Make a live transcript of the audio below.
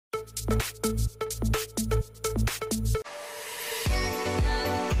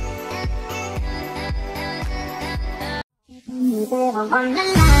วันละ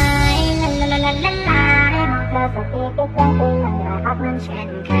ลายละละละละละลายมองเธอสักทีก็คงเป็นมันน่ารักเหมือนเช่น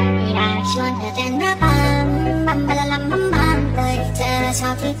เคยอยากชวนเธอเต้นระบำบัมบัลลัมบัมบัมเลยเธอชอ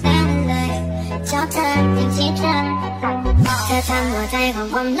บที่เต้นเลยชอบเธออย่างที่เธอทำหัวใจของ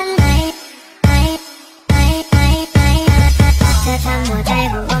ผมละลายเธอทำหัวใจ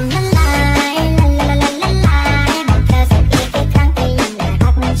ของผมละลายละละละละลายมองเธอสักทีก็ครั้งก็ยังน่ารั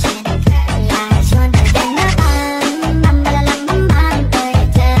กเหมือนเช่นเคยอยากชวนเธอเต้นระบำบัมบัลลัมบัมบัมเลย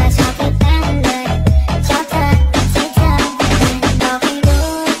เธอชอบที่เต้นเลยชอบเธออย่างที่เธอบอกให้รู้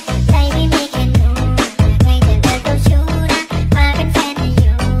ใจไม่มีแค่หนูไม่เจอเธอเจ้าชู้นะมาเป็นแฟนให้อ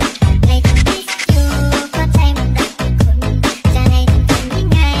ยู่เลยต้องมิสยูเพราะใจมันรักคุณจะให้ทำยัง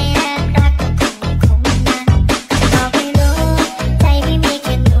ไงรักก็คงนั้นบอกให้รู้ใจไม่มีแ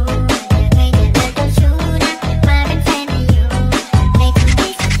ค่หนูไม่เจอเธอเจ้าชู้นะมาเป็นแฟนให้อยู่เลยต้องมิ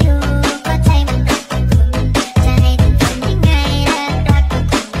สยูเพราะใจมันรักคุณจะให้ทำยังไงรักก็ค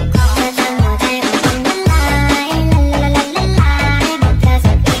งเธอทำหัวใจของผมละลายละละละละลายมองเธอ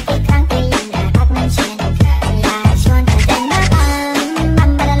สักทีกี่ครั้งก็ยังน่ารักเหมือนเช่นเคยอยากชวนเธอเต้นระบำบัม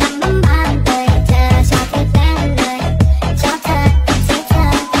บัลลัมบัมบัมเลยเธอชอบที่เต้นเลยชอบเธออย่างที่เธอ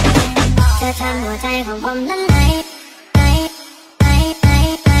ทำหัวใจของผมละลาย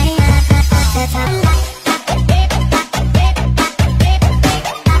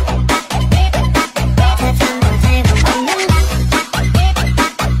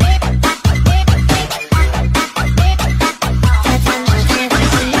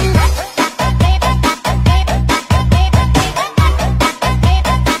ธอท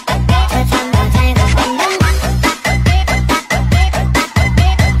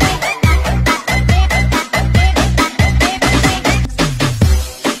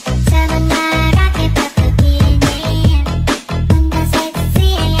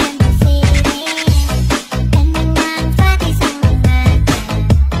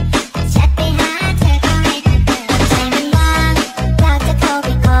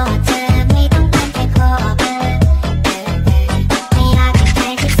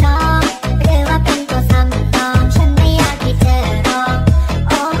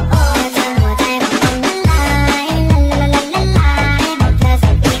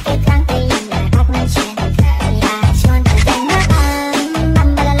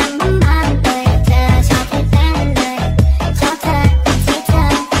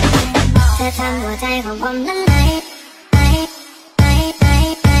ำหัวใจของผมละลาย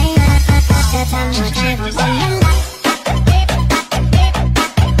เธอทำหัวใจข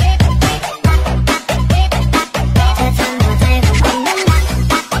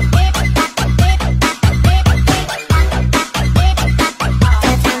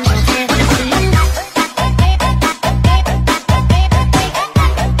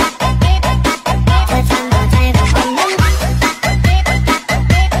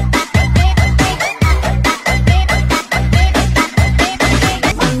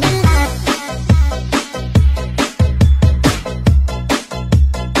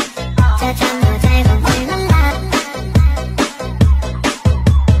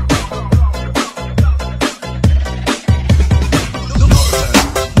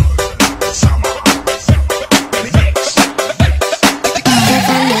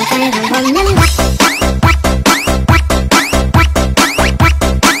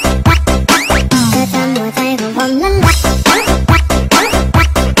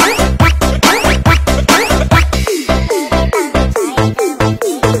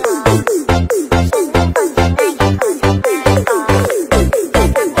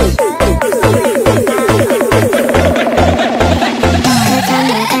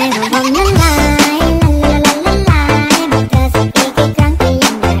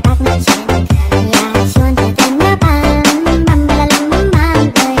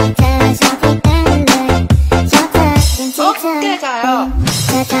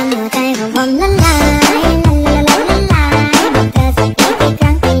องผมละลาย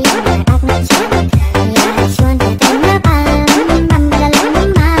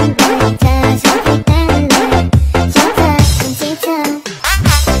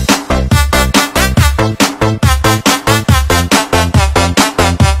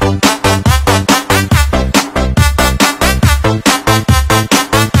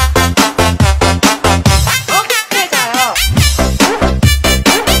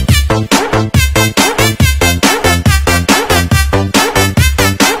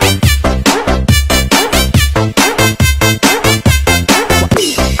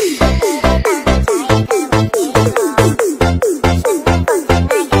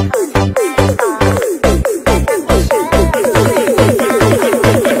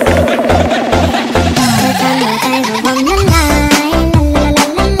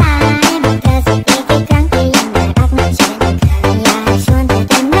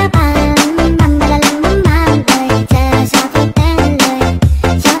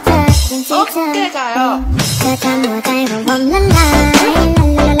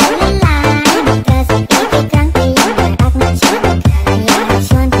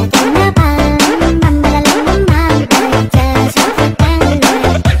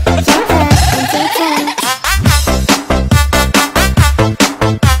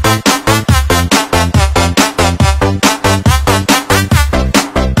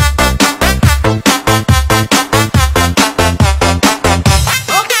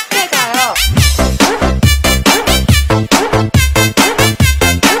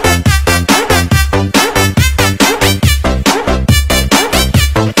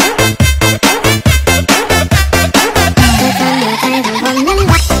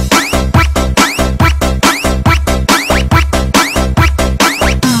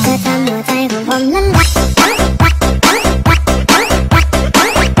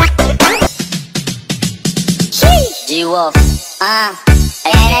G-Wolf,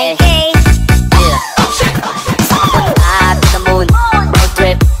 NONSTOP, to the moon, road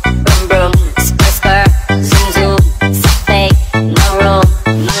trip, brum brum, skr skr, zoom zoom, sa fake, no room,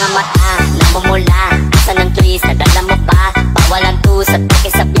 mga mata, namumula, asa ng twist, nadala mo pa, bawalan to sa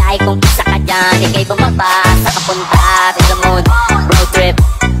teke sa biyahe, kung isa ka dyan, ikay bumaba, sa kapunta, to the moon, road trip,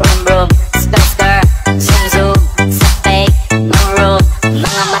 brum brum, skr skr, zoom zoom, sa fake, no room,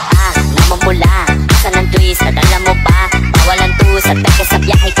 mga mata, namumula, asa ng twist, nadala mo pa, bawalan to sa teke sa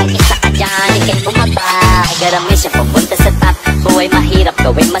biyahe, kung isa ka dyan, ikay bumaba, ay garami siya pupunta sa top, buhay mahirap,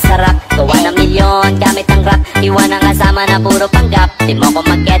 gawin masarap, gawa ng milyon, gamit ang rap, iwan ang kasama na puro panggap, di mo ko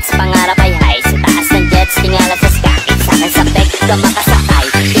mag-gets, pangarap ay high, sa taas ng jets, tingala sa sky, sa akin sa peg, ka makasakay,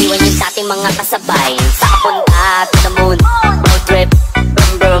 iwan yung dating mga kasabay, sa kapunta, to the moon, road trip,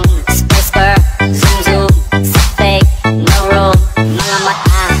 brum brum, skr skr, zoom zoom, sa fake, no room, mga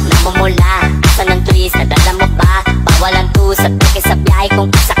mata, namumula, asa ng twist, nadala mo pa, bawalan to sa teke sa biyahe, kung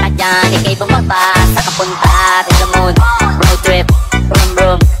isa ka dyan, ikay bumaba, sa kapunta, to the moon, road trip, brum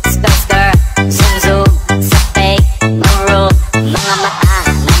brum, skr skr, zoom zoom, sa fake, no room, mga mata,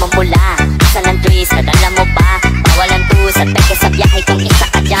 namumula, asa ng twist, nadala mo pa, bawalan to sa teke sa biyahe, kung isa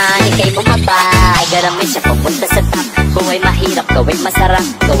ka dyan, ikay bumaba, ay garami siya pupunta sa top, buhay mahirap, gawin masarap,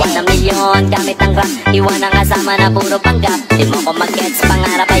 gawa ng milyon, gamit ang rap, iwan ang kasama na puro panggap, di mo ko mag-gets,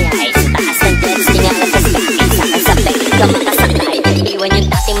 pangarap ay high, sa taas ng jets, tingala sa sky, sa akin sa peg, ka makasakay, iwan yung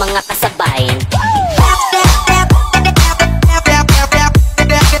dating mga kasabay.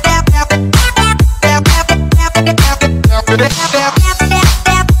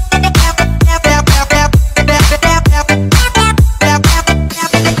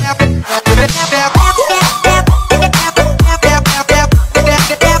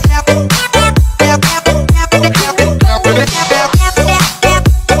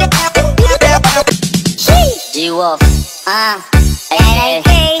 G-Wolf, NONSTOP,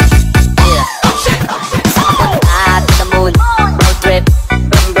 sa kapunta, to the moon, road trip,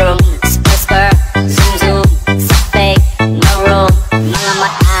 brum brum, skr skr, zoom zoom, sa fake, no room, mga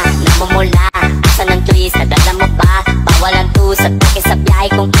mata, namumula, asa ng twist, nadala mo pa, bawalan to sa teke sa biyahe,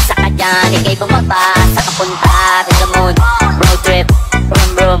 kung isa ka dyan, ikay bumaba, sa kapunta, to the moon, road trip, brum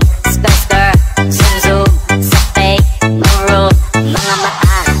brum, skr skr, zoom zoom, sa fake, no room, mga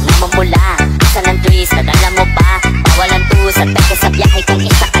mata, namumula, asa ng twist, nadala mo pa, bawalan to sa teke sa biyahe, kung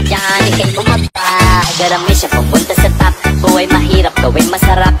isa ka dyan, ikay bumaba, ay garami siya pupunta sa top, buhay mahirap, gawin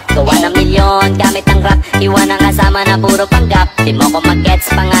masarap, gawa ng milyon, gamit ang rap, iwan ang kasama na puro panggap, di mo ko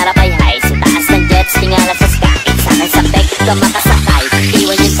mag-gets, pangarap ay high, sa taas ng jets, tingala sa sky, sa akin sa peg, ka makasakay,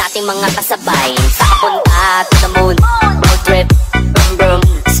 iwan yung dating mga kasabay, sa kapunta, to the moon, road trip, brum brum,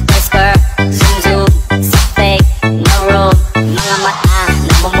 skr skr, zoom zoom, sa fake, no room, mga mata,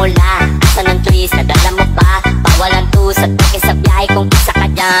 namumula, asa ng twist, nadala mo pa, bawalan to sa teke sa biyahe, kung isa ka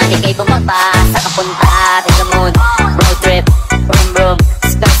dyan, ikay bumaba, sa kapunta, to the moon, road trip, brum brum,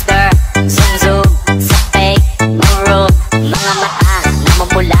 skr skr, zoom zoom, sa fake, no room, mga mata,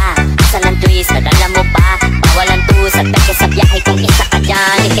 namumula, asa ng twist, nadala mo pa, bawalan to sa teke sa biyahe, kung isa ka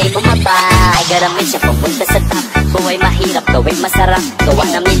dyan, ikay bumaba, ay garami siya pupunta sa top, buhay mahirap, gawin masarap, gawa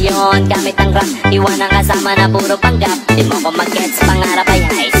ng milyon, gamit ang rap, iwan ang kasama na puro panggap, di mo ko mag-gets, pangarap ay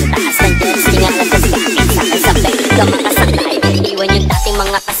high, sa taas ng jets, tingala sa sky, sa akin sa peg, ka makasakay, iwan yung dating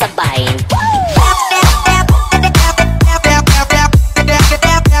mga kasabay.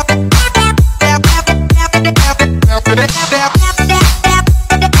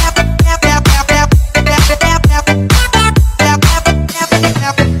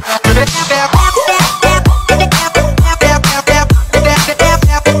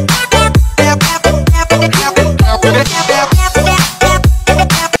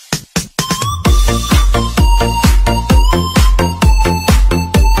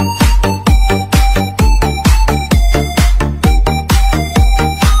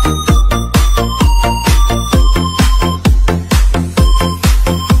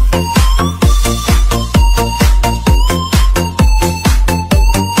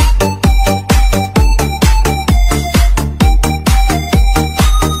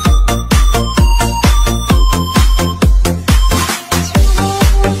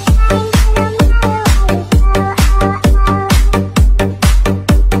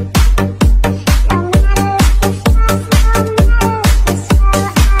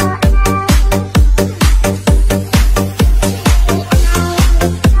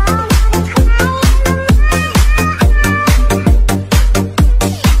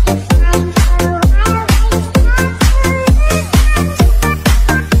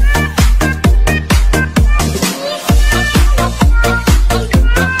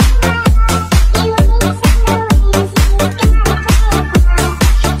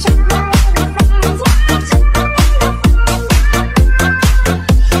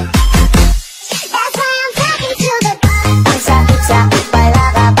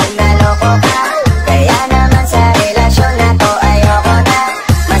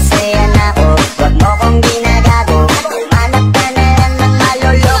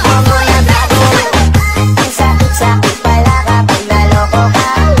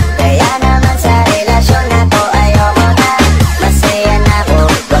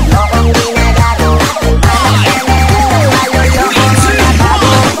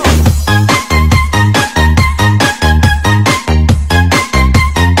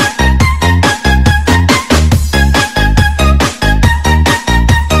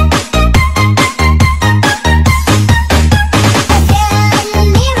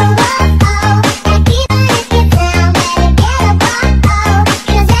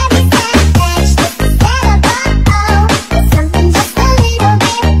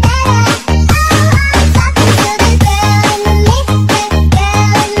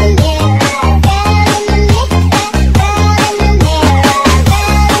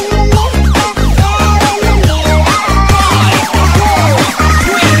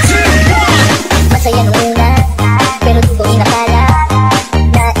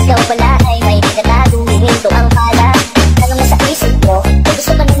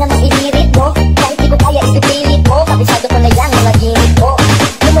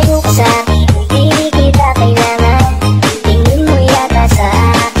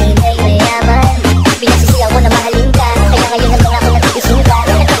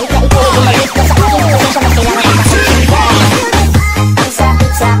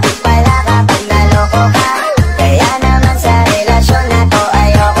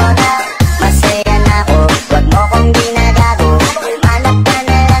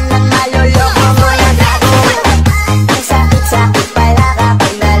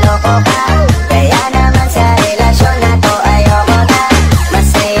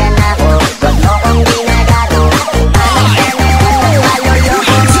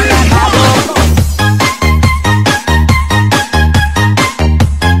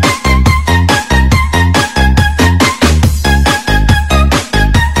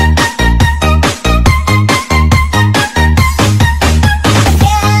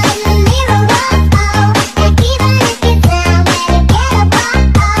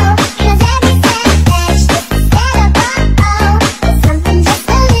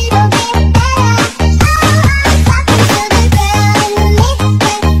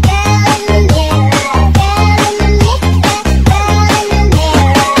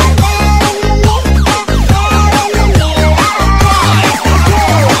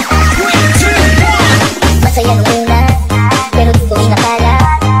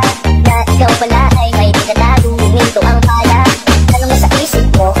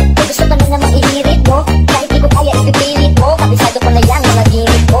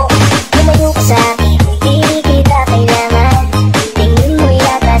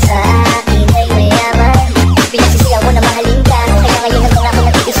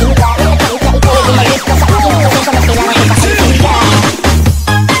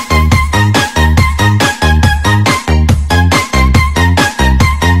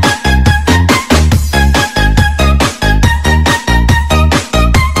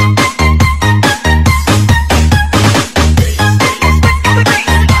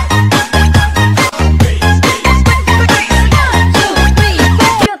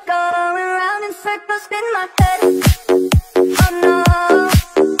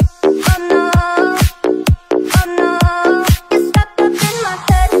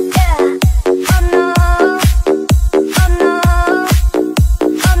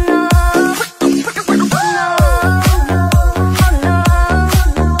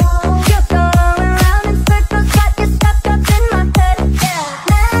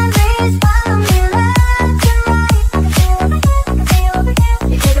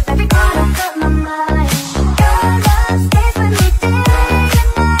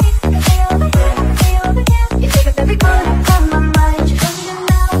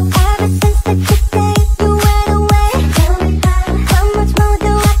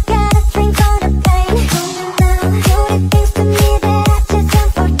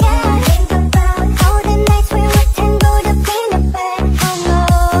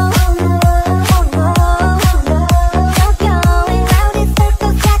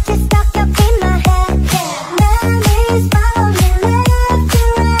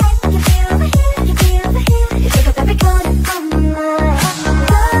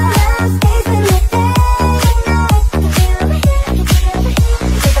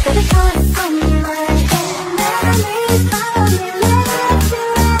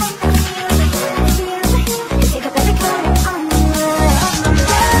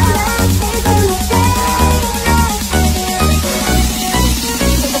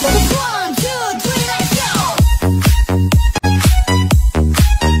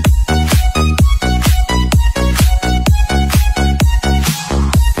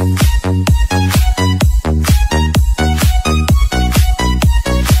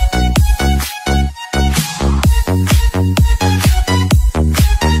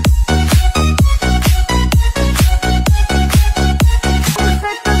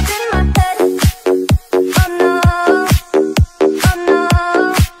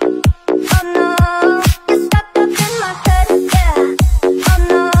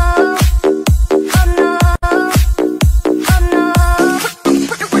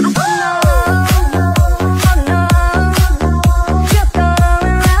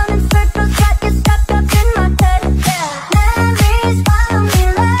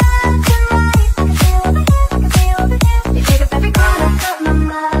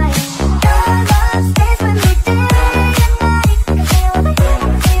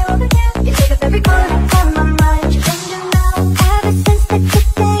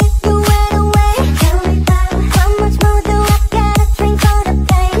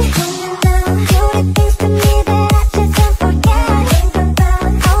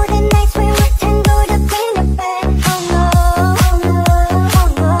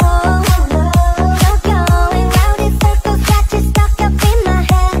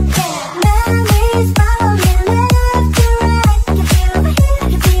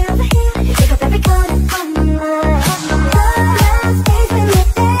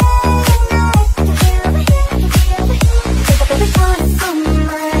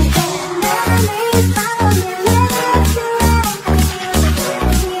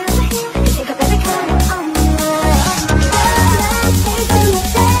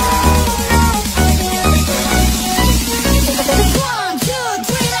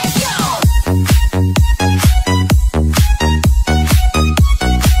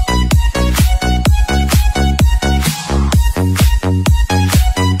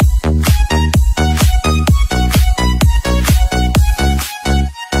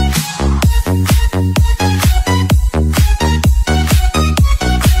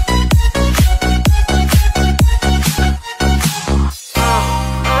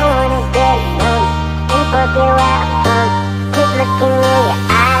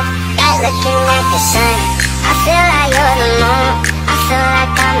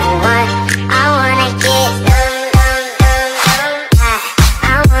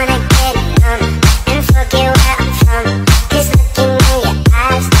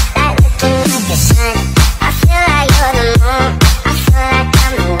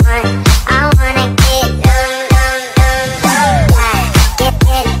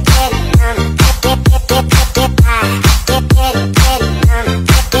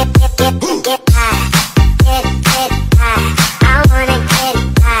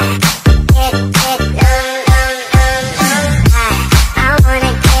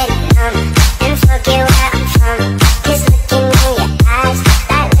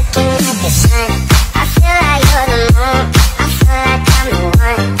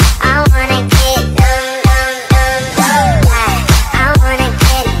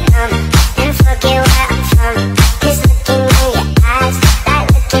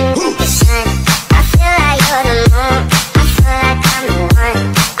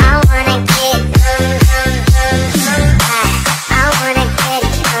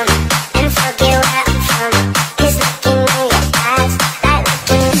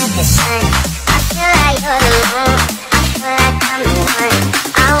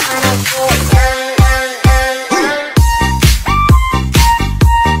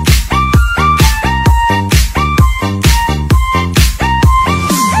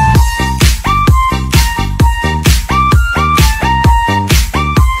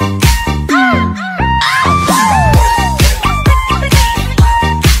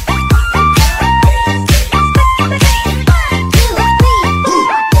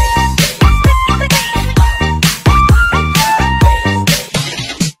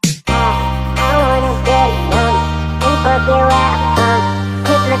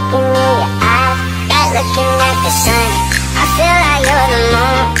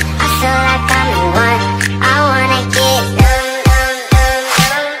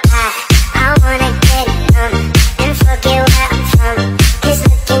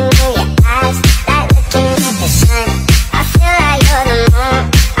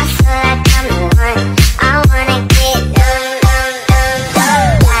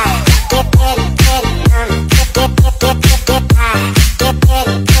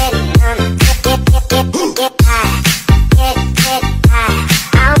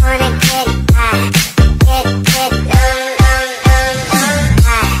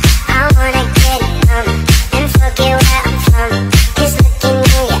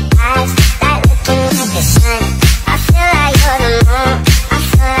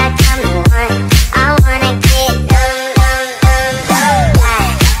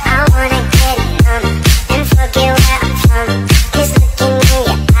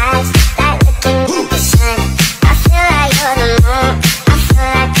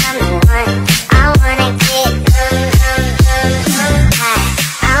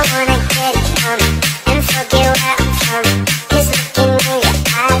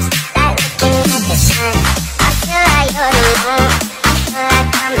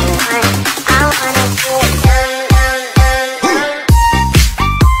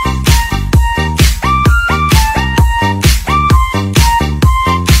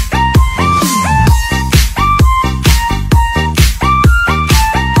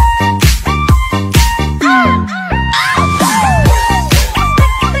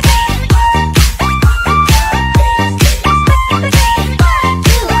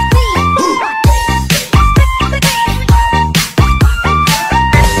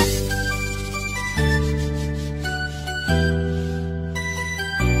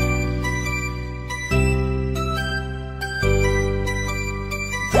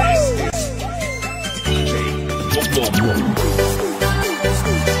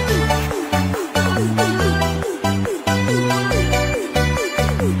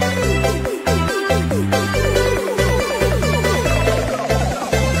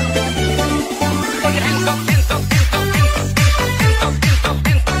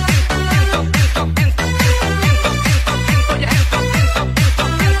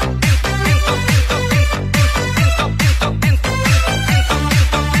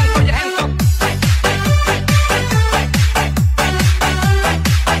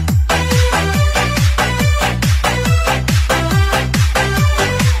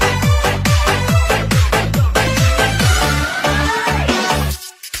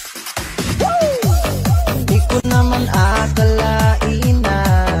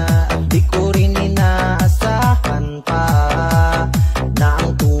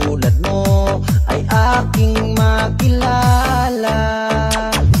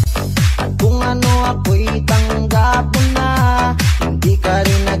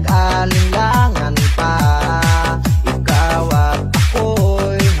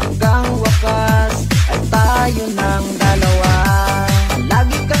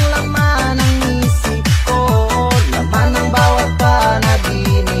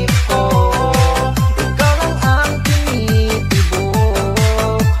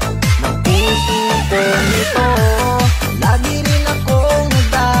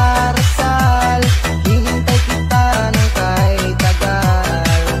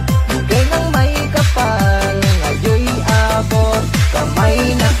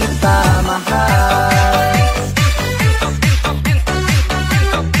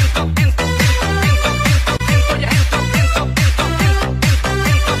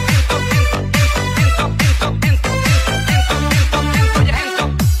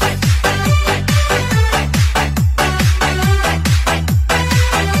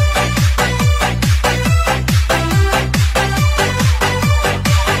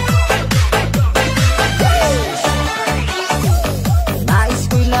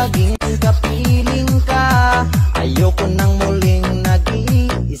 laging kapiling ka. Ayoko nang muling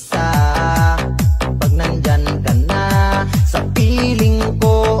nag-iisa. Pag nandyan ka na sa piling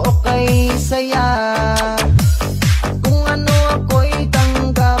ko, okay saya. Kung ano ako'y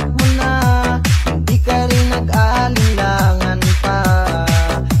tanggap mo na, hindi ka rin nag-alinlangan pa.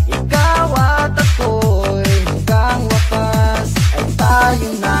 Ikaw at ako'y hanggang wakas ay tayo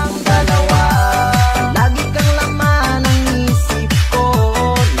ng dalawa. Lagi kang laman ng isip ko,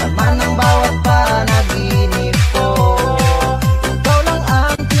 laman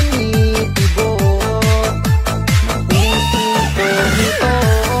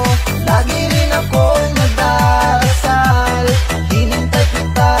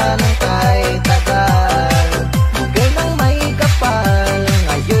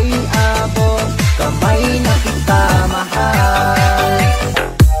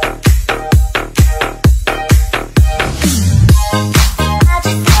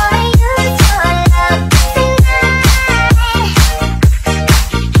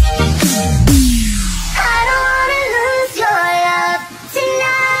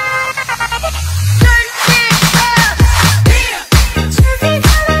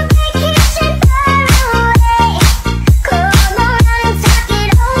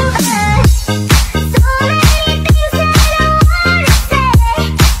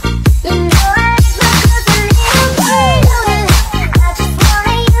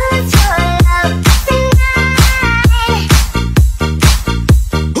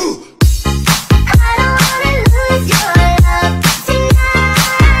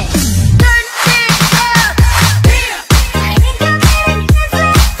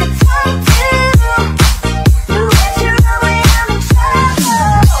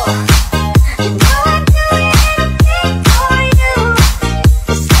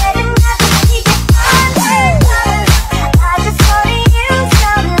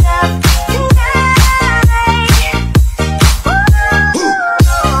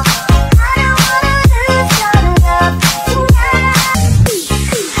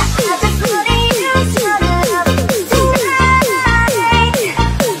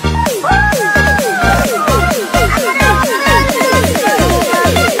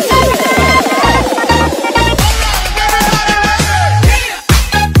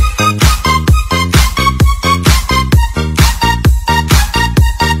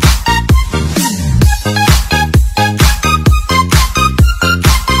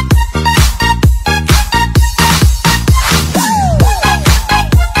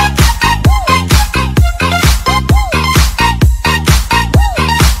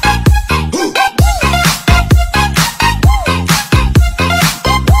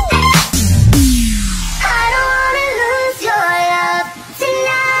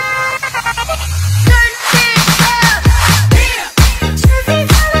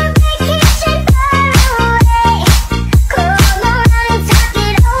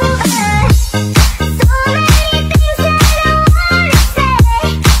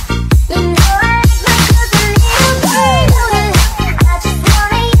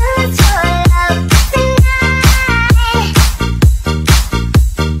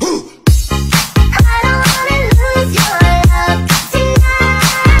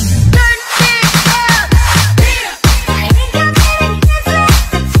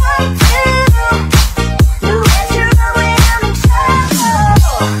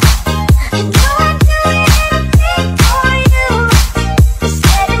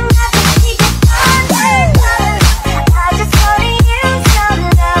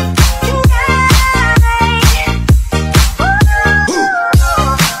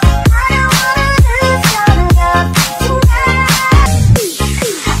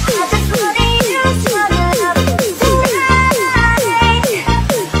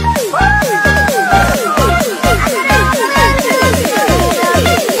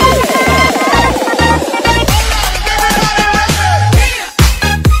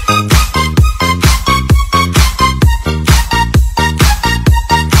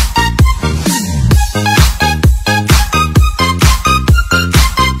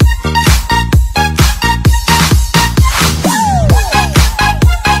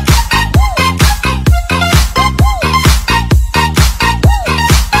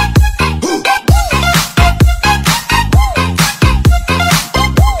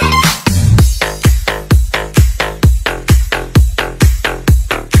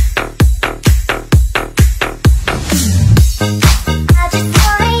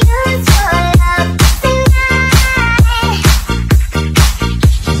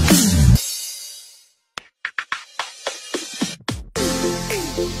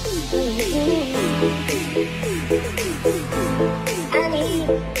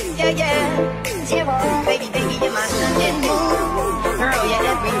yeah, yeah. Zero, baby, baby, you're my sun and moon. Girl, you're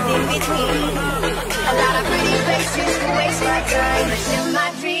everything between. A lot of pretty faces to waste my time, but you're my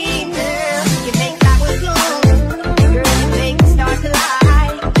dream, girl. You make flowers bloom, girl, you make the stars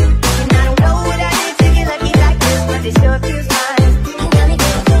collide. And I don't know what I did to get lucky like this, but it sure feels fine. You got me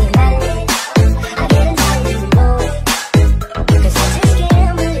feeling madly. I get inside you more. 'Cause I just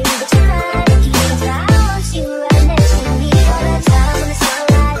can't believe the time. Keep I want you right next to me all the time. When the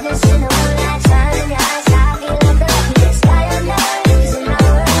sunrise in the moonlight shines in your eyes, I feel like the luckiest guy on earth. 'Cause in my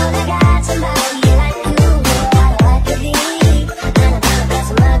world I got somebody like you. I don't like to be, and I'm not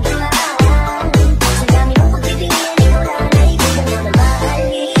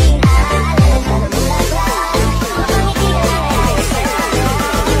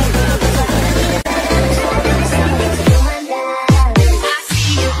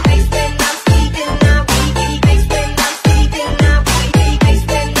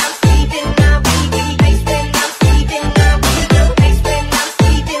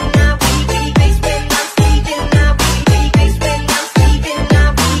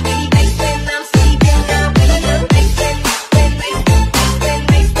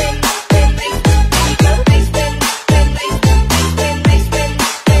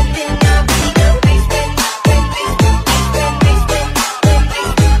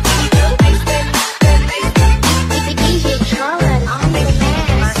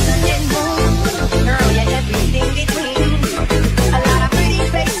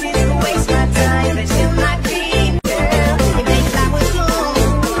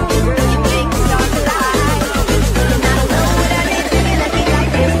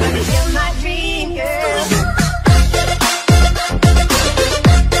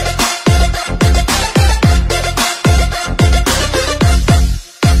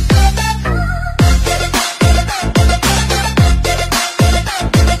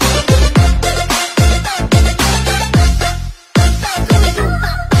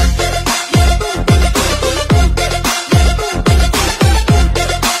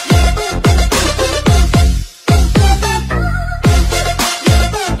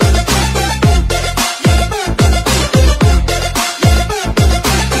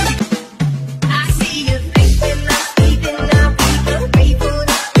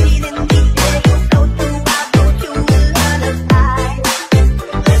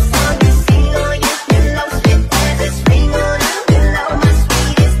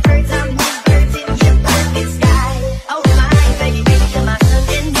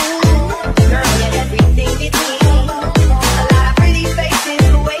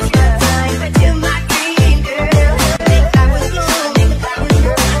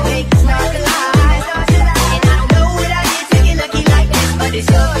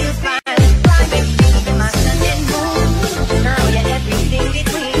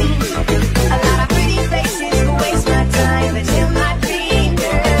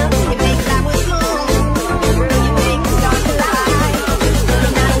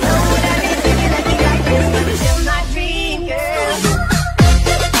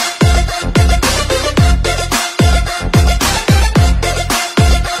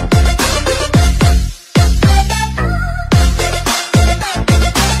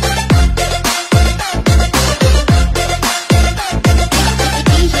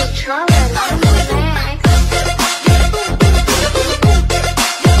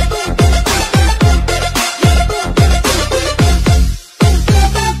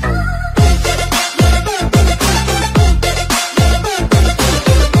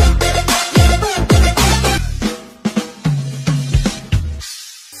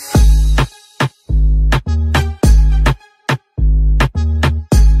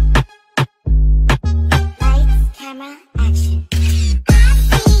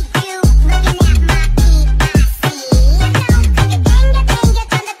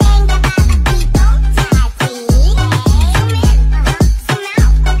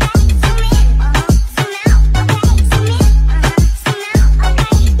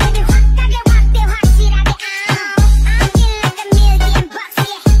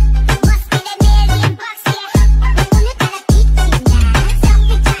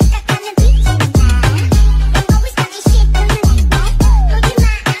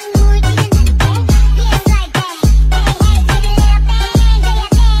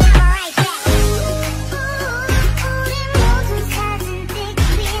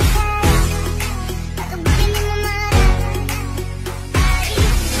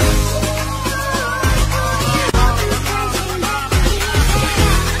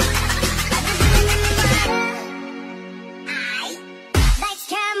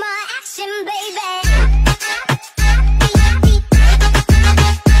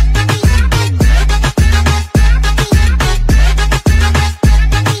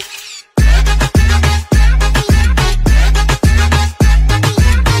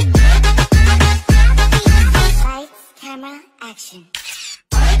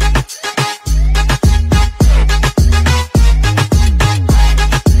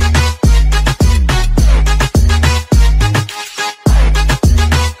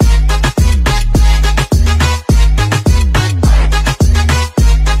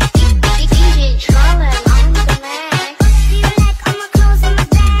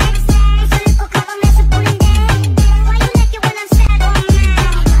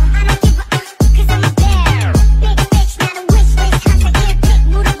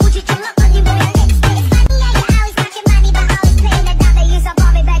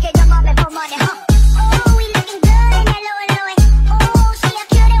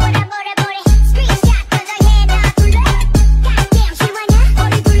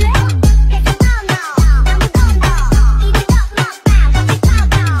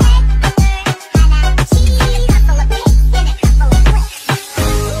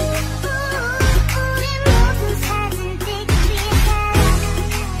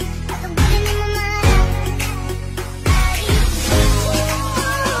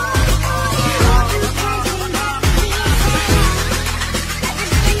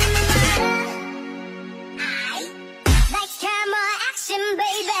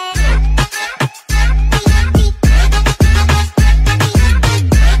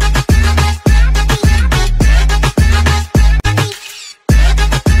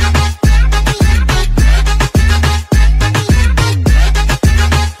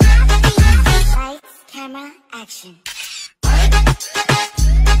Production.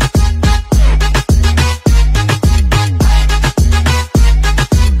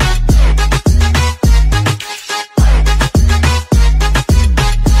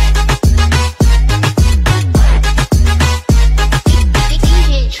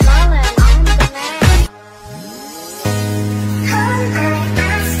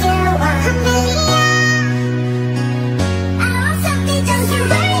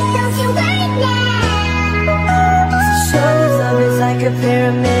 Like a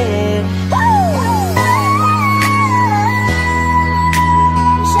pyramid.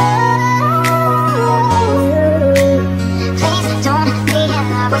 Please don't be in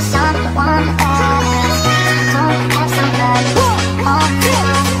love with someone else. Don't have somebody on you.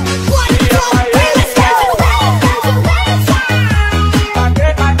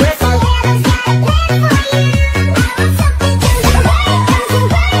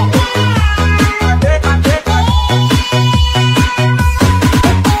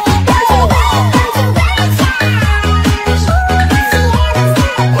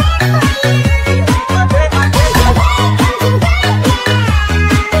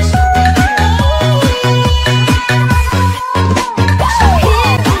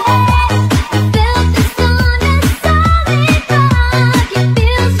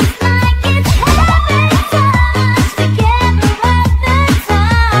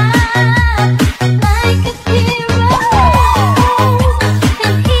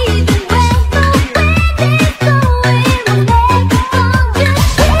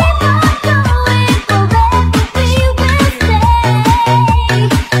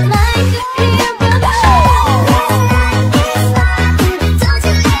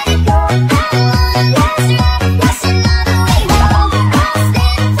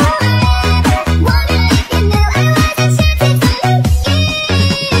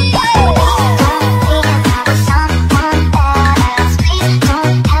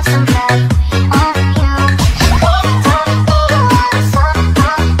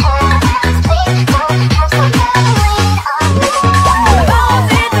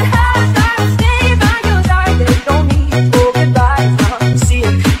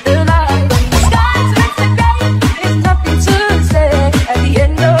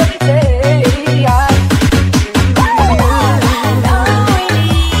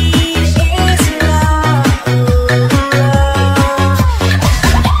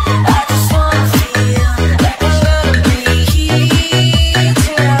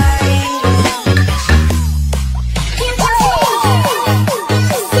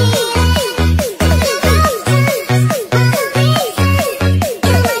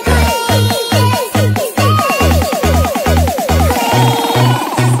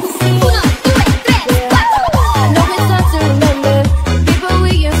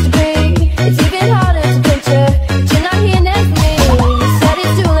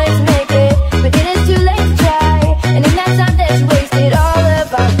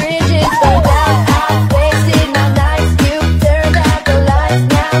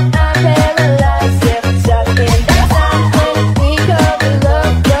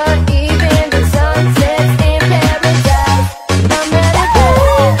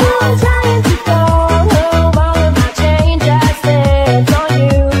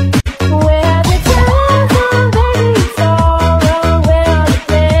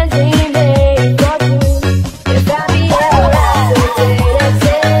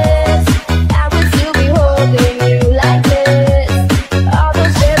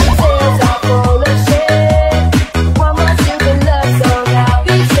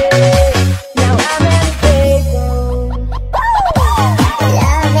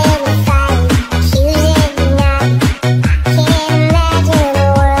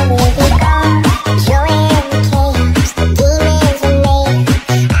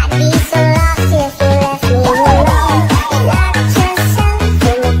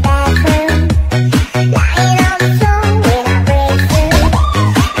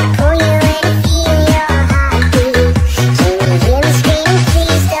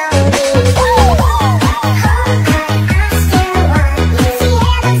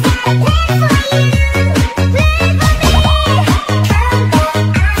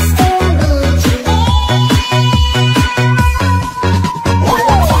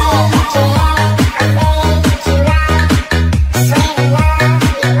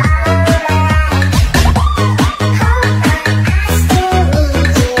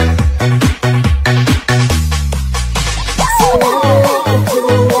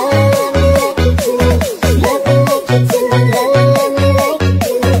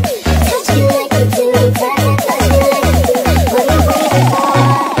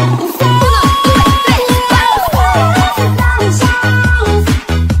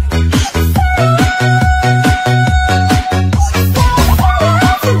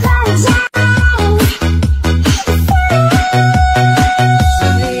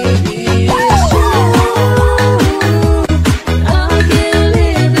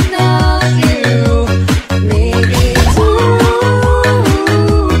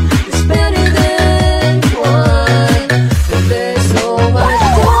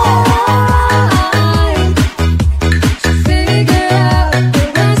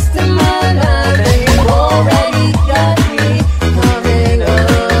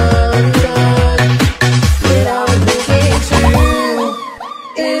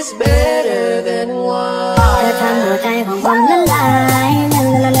 it's better than one. เธอทำหัวใจของผมละลายละ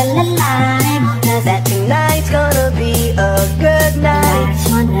ลายละลายบอกเธอ That tonight's gonna be a good อยาก night. ช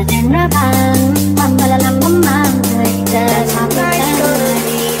วนเธอเต้นระบำบัมบะละลัมบัมมัมเคยเจอ That ชอบเธอ tonight's gonna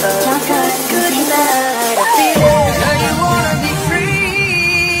be a good night. I feel it. Now you wanna be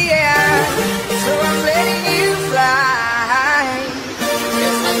free, yeah. So I'm letting you fly.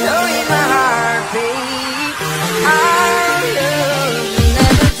 'Cause I know in my heartbeat I love you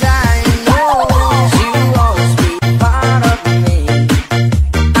never die. No, you always be part of me.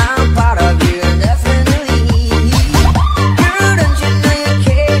 I'm part of you definitely. Girl, don't you know you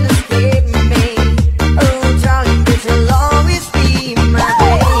can't escape me? Oh, darling, this will always be my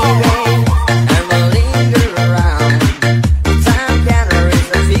baby. And we'll linger around. Time can erase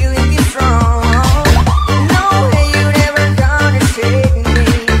the feeling is strong. No way you never gonna shake me.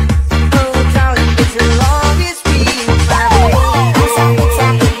 Oh, darling, this will always be my baby.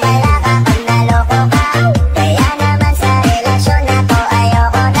 Sakit-sakit pala kapag naloko ka. Kaya naman sa relasyon na to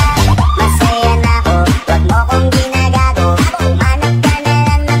ayoko na. Masaya na ako, wag mo kong ginagago. Umanap ka na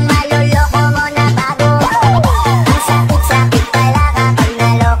lang ng maluloko mo na bago. Ang sakit-sakit pala kapag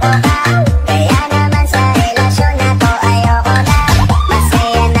naloko ka. Kaya naman sa relasyon na to ayoko na.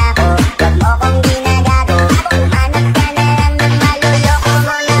 Masaya na ako, wag mo kong ginagago. Umanap ka na lang ng maluloko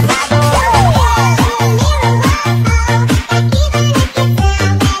mo na bago.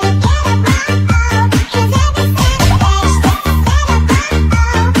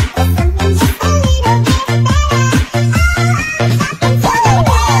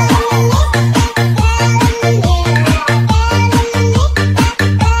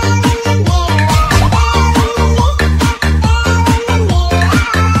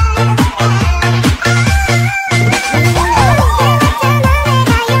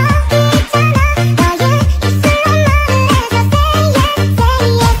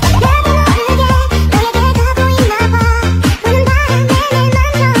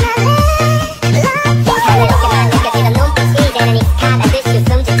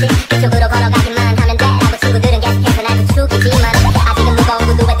 그쪽으로 걸어가기만 하면 돼 라고 친구들은 계속해서 날 부추기지만 아직은 무거운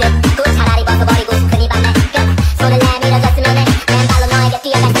구두에 뜯고 차라리 벗어버리고 싶은 이 밤에 손을 내밀어줬으면 해 맨발로 너에게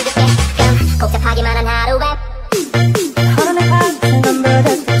뛰어갈 수 있게끔 복잡하기만 한 하루에 Calling me back, the number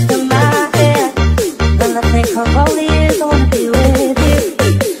that's next to my head. When I think of all the years I wanna be with you.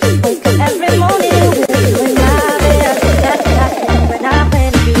 Wake up every morning with you in my bed. That's exactly when I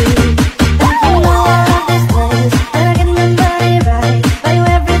plan to be. And you know I love this place, and I get my body right. Buy you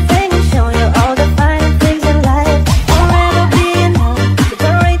everything, show you all the fine things in life. Forever be enough, the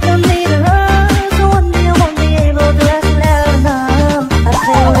glory don't need a rush. So one day I won't be able to last forever. I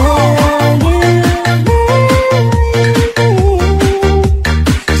say, will you?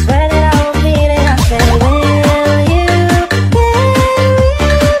 Swear that I won't mean it. I said, will you?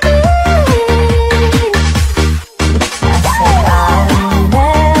 I said, I'll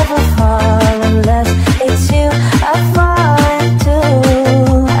never fall unless it's you I fall into.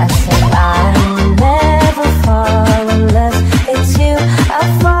 I said, I'll never fall unless it's you I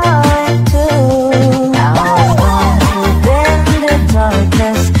fall into. I was lost within the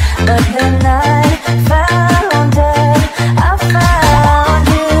darkness, but then I found her. I found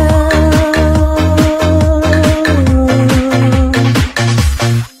you.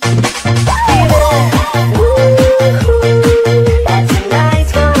 That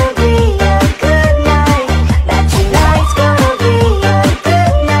tonight's gonna be a good night. That tonight's gonna be a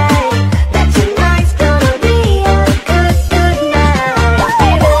good night. That tonight's gonna be a good night.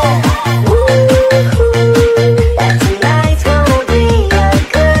 That tonight's gonna be a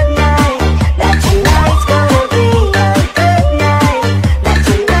good night. That tonight's gonna be a good night. That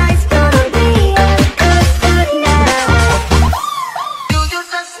tonight's gonna be a good night.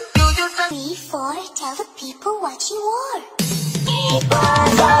 Before, tell the people what you wore.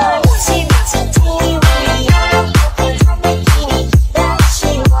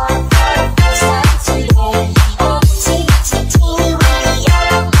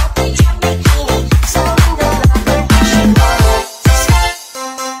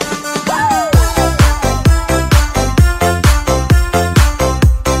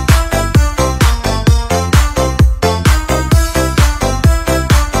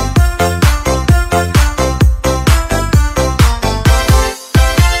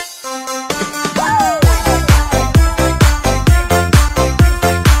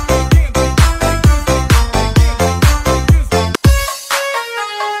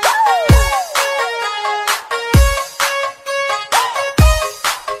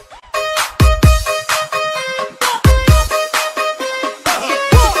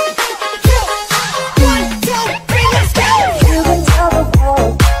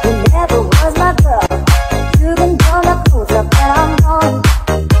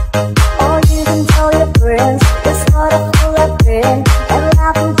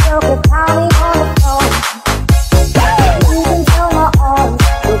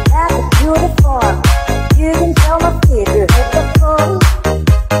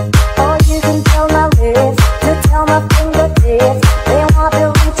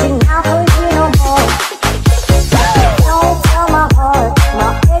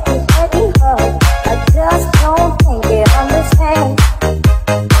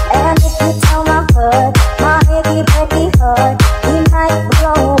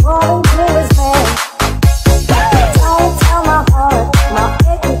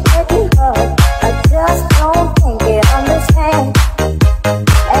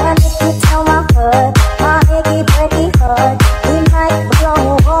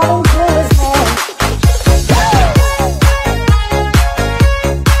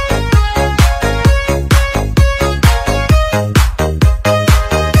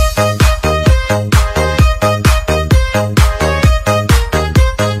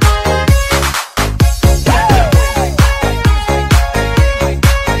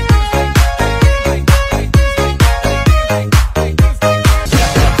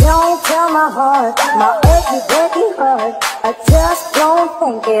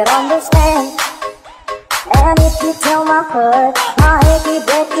 it understand. And if you tell my heart, my achy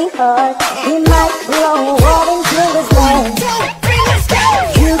breaky heart, he might blow all into his land.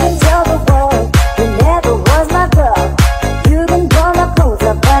 You can tell the world you never was my girl. You can blow my clothes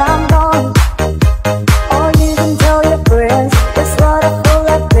up when I'm gone. Or you can tell your friends it's wonderful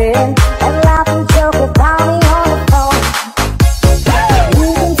I've been, and laugh and joke about me on the phone. You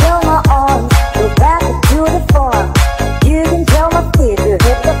can tell my arms go back to the farm. You can tell my feet to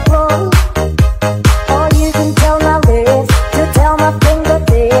hit the floor. Or you can tell my lips to tell my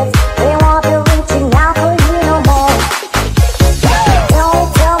fingertips they won't be reaching out for you no more. Don't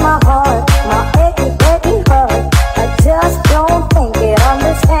tell my heart, my achy breaky heart, I just don't think it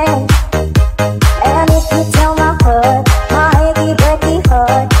understands. And if you tell my heart, my achy breaky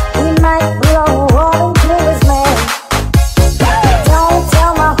heart, he might blow all into his man. Don't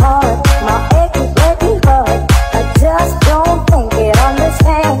tell my heart, my achy breaky heart, I just don't think it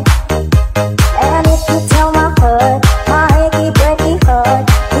understands. And if you tell my heart, my achy breaky heart,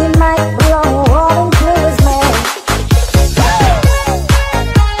 he might blow all into his man.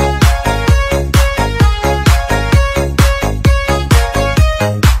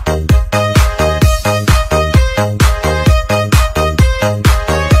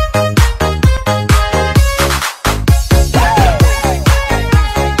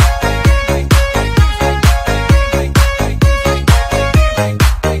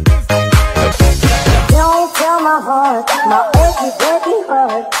 Don't tell my heart, my achy breaky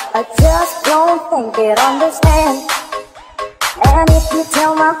heart, I just don't think it understands. And if you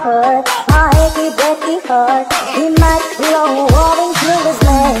tell my heart, my achy breaky heart, he might blow all into his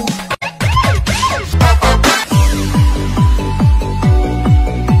man.